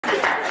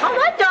All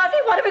right, Dorothy,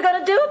 what are we going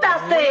to do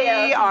about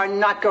this? We are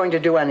not going to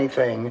do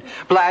anything.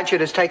 Blanche,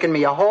 it has taken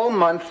me a whole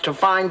month to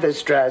find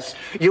this dress.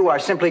 You are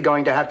simply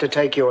going to have to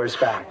take yours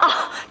back.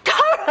 Oh,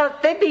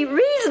 Dorothy, be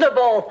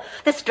reasonable.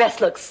 This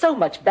dress looks so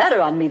much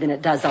better on me than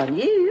it does on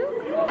you.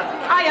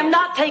 I am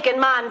not taking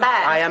mine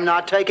back. I am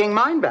not taking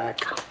mine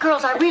back.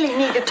 Girls, I really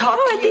need to talk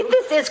to you.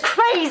 This is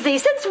crazy.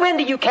 Since when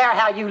do you care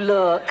how you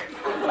look?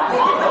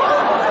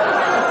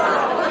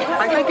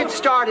 I think it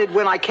started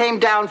when I came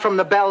down from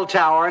the bell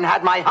tower and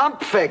had my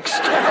hump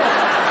fixed.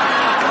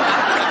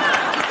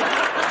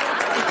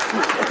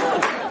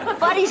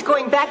 Buddy's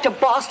going back to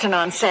Boston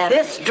on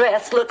Saturday. This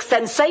dress looks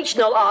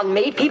sensational on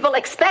me. People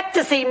expect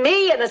to see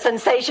me in a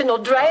sensational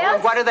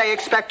dress. What do they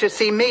expect to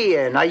see me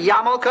in? A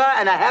yarmulke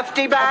and a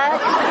hefty bag?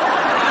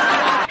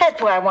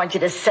 That's why I want you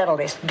to settle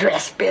this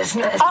dress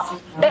business.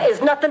 Oh, there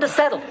is nothing to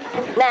settle.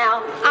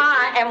 Now,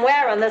 I am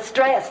wearing this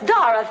dress,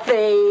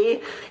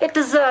 Dorothy. It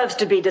deserves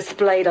to be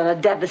displayed on a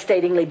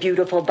devastatingly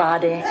beautiful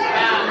body.